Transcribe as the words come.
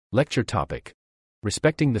Lecture topic: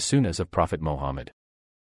 Respecting the Sunnahs of Prophet Muhammad.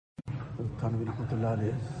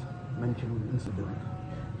 Nabi mentioned an incident.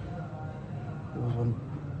 There was one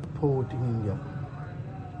poet in India.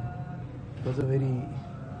 He was a very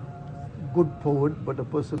good poet, but a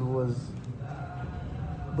person who was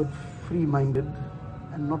free-minded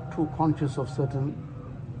and not too conscious of certain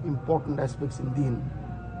important aspects in Deen.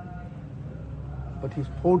 But his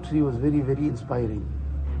poetry was very, very inspiring.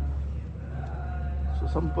 So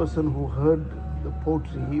some person who heard the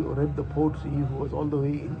poetry or read the poetry, who was all the way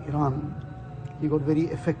in Iran, he got very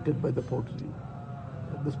affected by the poetry.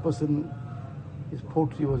 This person, his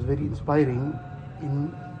poetry was very inspiring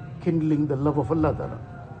in kindling the love of Allah Ta'ala.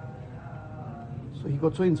 So he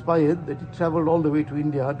got so inspired that he traveled all the way to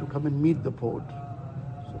India to come and meet the poet.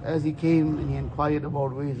 So as he came and he inquired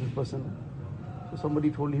about where is this person, so somebody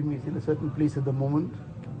told him he's in a certain place at the moment,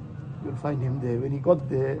 you'll find him there. When he got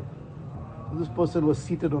there, this person was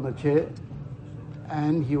seated on a chair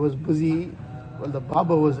and he was busy, the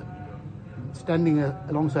barber was standing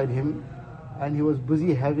alongside him and he was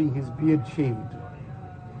busy having his beard shaved.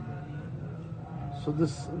 So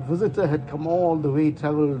this visitor had come all the way,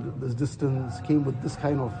 traveled this distance, came with this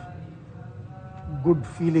kind of good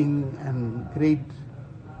feeling and great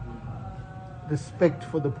respect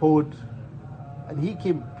for the poet, and he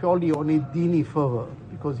came purely on a Deeni fervor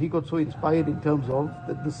because he got so inspired in terms of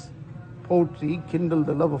that this poetry kindled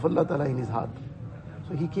the love of Allah Ta'ala in his heart.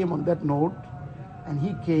 So he came on that note, and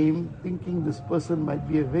he came thinking this person might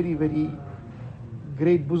be a very, very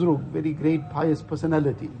great buzrug, very great pious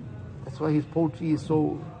personality. That's why his poetry is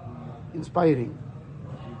so inspiring.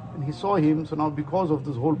 And he saw him, so now because of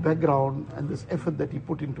this whole background and this effort that he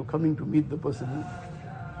put into coming to meet the person,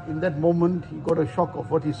 in that moment he got a shock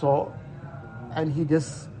of what he saw, and he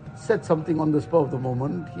just said something on the spur of the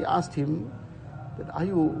moment. He asked him that, are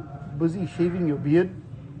you busy shaving your beard?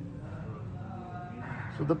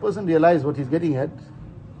 So the person realized what he's getting at.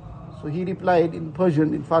 So he replied in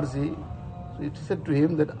Persian, in Farsi. So he said to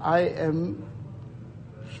him that I am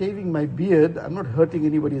shaving my beard, I'm not hurting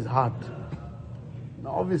anybody's heart.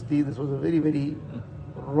 Now obviously this was a very, very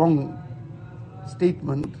wrong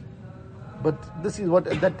statement, but this is what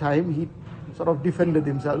at that time he sort of defended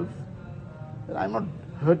himself, that I'm not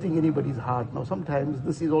hurting anybody's heart. Now sometimes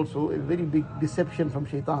this is also a very big deception from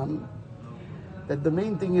shaitan, that the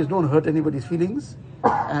main thing is don't hurt anybody's feelings,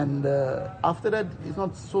 and after that it's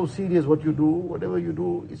not so serious what you do. Whatever you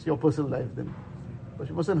do, it's your personal life then. But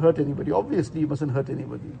you mustn't hurt anybody. Obviously you mustn't hurt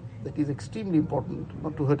anybody. That is extremely important,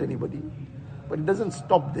 not to hurt anybody. But it doesn't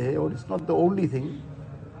stop there, or it's not the only thing.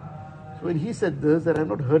 So when he said this, that I'm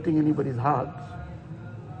not hurting anybody's heart,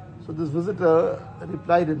 so this visitor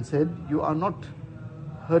replied and said, you are not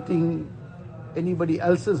hurting anybody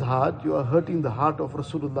else's heart, you are hurting the heart of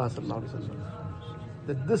Rasulullah sallallahu alaihi wasallam.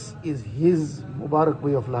 That this is his Mubarak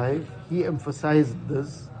way of life. He emphasized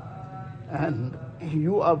this, and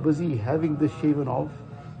you are busy having this shaven off.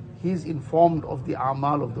 He's informed of the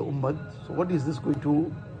amal of the ummah. So what is this going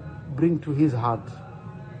to bring to his heart?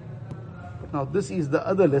 But now this is the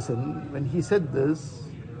other lesson. When he said this,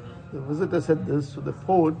 the visitor said this, so the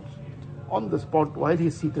poet on the spot while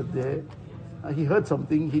he's seated there, he heard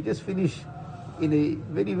something. He just finished in a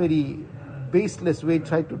very, very baseless way,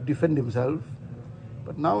 tried to defend himself.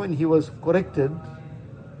 But now when he was corrected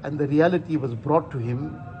and the reality was brought to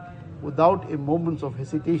him, without a moment of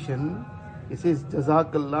hesitation, he says,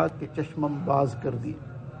 Jazakallah ke chashmam baaz kardi.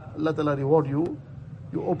 Allah Ta'ala reward you,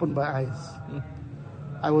 you opened my eyes.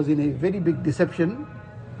 I was in a very big deception,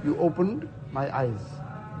 you opened my eyes.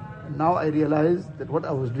 And now I realized that what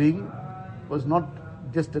I was doing was not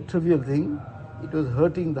just a trivial thing, it was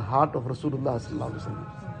hurting the heart of Rasulullah sallallahu alaihi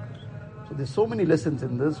wasallam. So there's so many lessons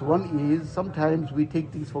in this. One is sometimes we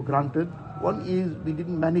take things for granted. One is we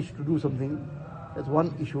didn't manage to do something. That's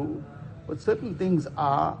one issue. But certain things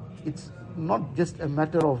are, it's not just a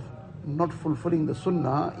matter of not fulfilling the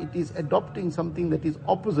Sunnah, it is adopting something that is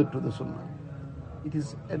opposite to the Sunnah. It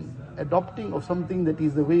is an adopting of something that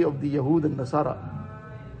is the way of the Yahud and Nasara.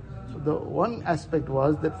 So the one aspect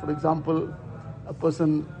was that, for example, a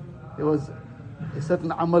person, there was a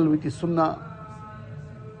certain amal which is Sunnah,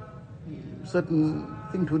 certain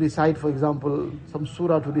thing to recite, for example, some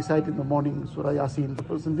surah to recite in the morning, Surah Yasin. The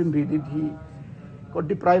person didn't read it, he got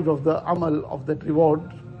deprived of the amal, of that reward.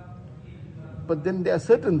 But then there are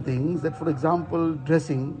certain things that, for example,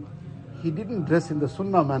 dressing, he didn't dress in the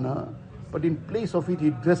Sunnah manner, but in place of it, he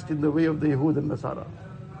dressed in the way of the Yahud and Nasara.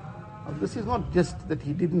 Now, this is not just that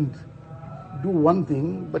he didn't do one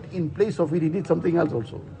thing, but in place of it, he did something else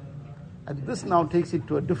also. And this now takes it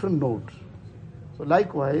to a different note. So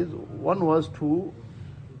likewise, one was to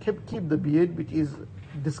keep the beard, which is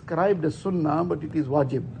described as Sunnah, but it is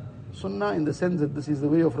wajib. Sunnah in the sense that this is the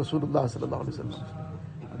way of Rasulullah sallallahu alaihi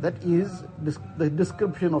wasallam. That is the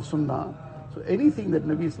description of Sunnah. So anything that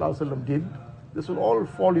Nabi sallallahu alaihi wasallam did, this will all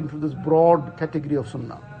fall into this broad category of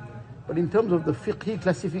Sunnah. But in terms of the fiqhi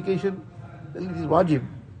classification, then it is wajib,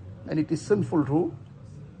 and it is sinful to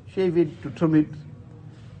shave it, to trim it.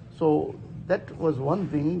 So that was one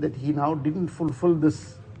thing that he now didn't fulfill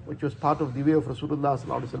this, which was part of the way of Rasulullah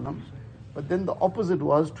sallallahu alaihi wasallam. But then the opposite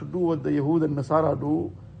was to do what the Yahud and Nasara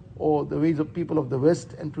do, or the ways of people of the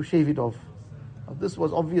West, and to shave it off. Now, this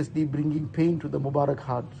was obviously bringing pain to the Mubarak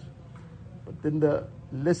heart. But then the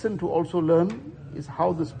lesson to also learn is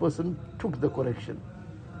how this person took the correction.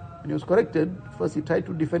 When he was corrected, first he tried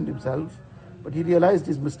to defend himself, but he realized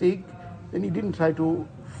his mistake, then he didn't try to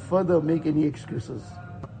further make any excuses.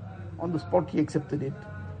 On the spot he accepted it.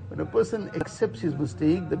 When a person accepts his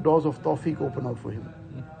mistake, the doors of tawfiq open out for him.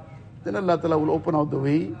 Then Allah Ta'ala will open out the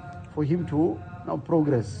way for him to now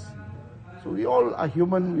progress. So we all are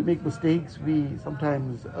human, we make mistakes, we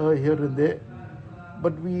sometimes err here and there,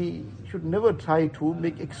 but we should never try to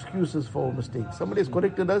make excuses for our mistakes. Somebody has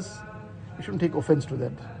corrected us, we shouldn't take offense to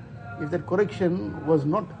that. If that correction was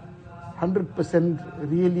not 100%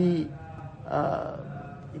 really,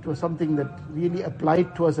 it was something that really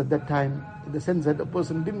applied to us at that time, in the sense that a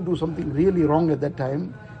person didn't do something really wrong at that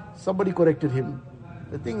time, somebody corrected him.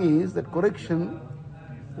 The thing is that correction,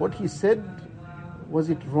 what he said, was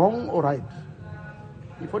it wrong or right?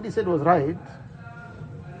 If what he said was right,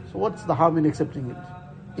 so what's the harm in accepting it?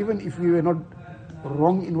 Even if we were not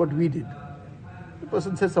wrong in what we did. The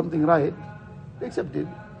person says something right, we accept it.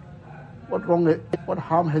 What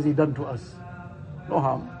harm has he done to us? No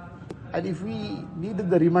harm. And if we needed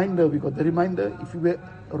the reminder, we got the reminder. If we were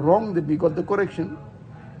wrong, then we got the correction.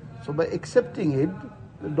 So by accepting it,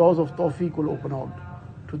 the doors of tawfiq will open out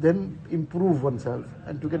to then improve oneself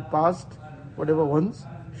and to get past whatever one's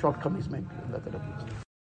shortcomings might be.